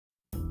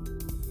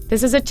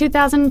This is a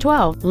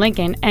 2012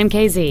 Lincoln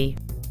MKZ.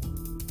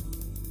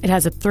 It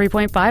has a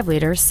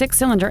 3.5-liter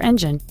six-cylinder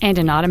engine and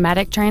an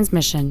automatic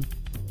transmission.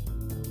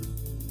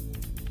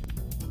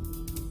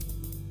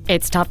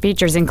 Its top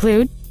features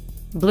include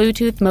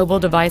Bluetooth mobile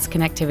device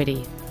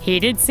connectivity,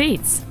 heated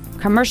seats,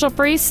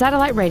 commercial-free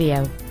satellite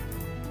radio,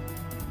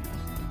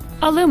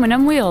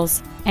 aluminum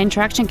wheels, and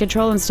traction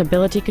control and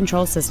stability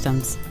control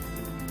systems.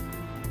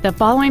 The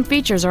following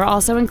features are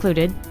also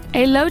included: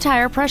 a low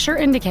tire pressure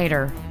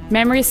indicator,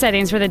 memory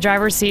settings for the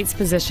driver's seat's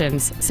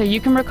positions so you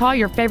can recall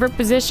your favorite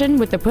position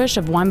with the push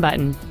of one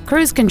button,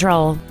 cruise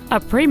control, a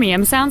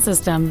premium sound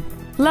system,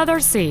 leather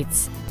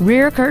seats,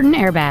 rear curtain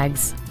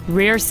airbags,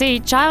 rear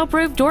seat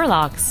child-proof door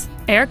locks,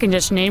 air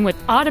conditioning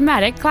with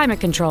automatic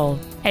climate control,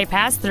 a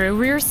pass-through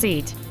rear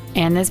seat,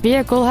 and this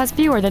vehicle has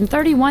fewer than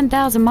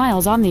 31,000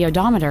 miles on the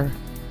odometer.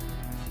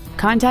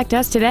 Contact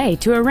us today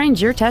to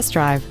arrange your test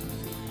drive.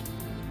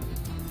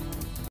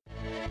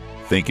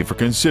 Thank you for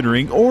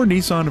considering or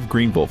Nissan of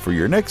Greenville for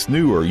your next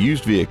new or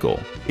used vehicle.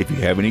 If you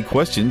have any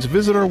questions,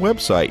 visit our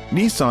website,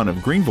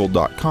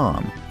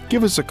 nissanofgreenville.com.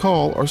 Give us a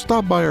call or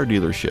stop by our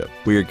dealership.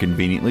 We are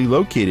conveniently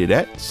located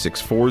at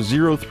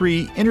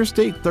 6403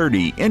 Interstate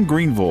 30 in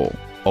Greenville,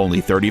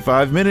 only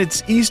 35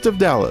 minutes east of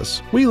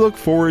Dallas. We look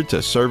forward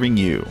to serving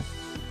you.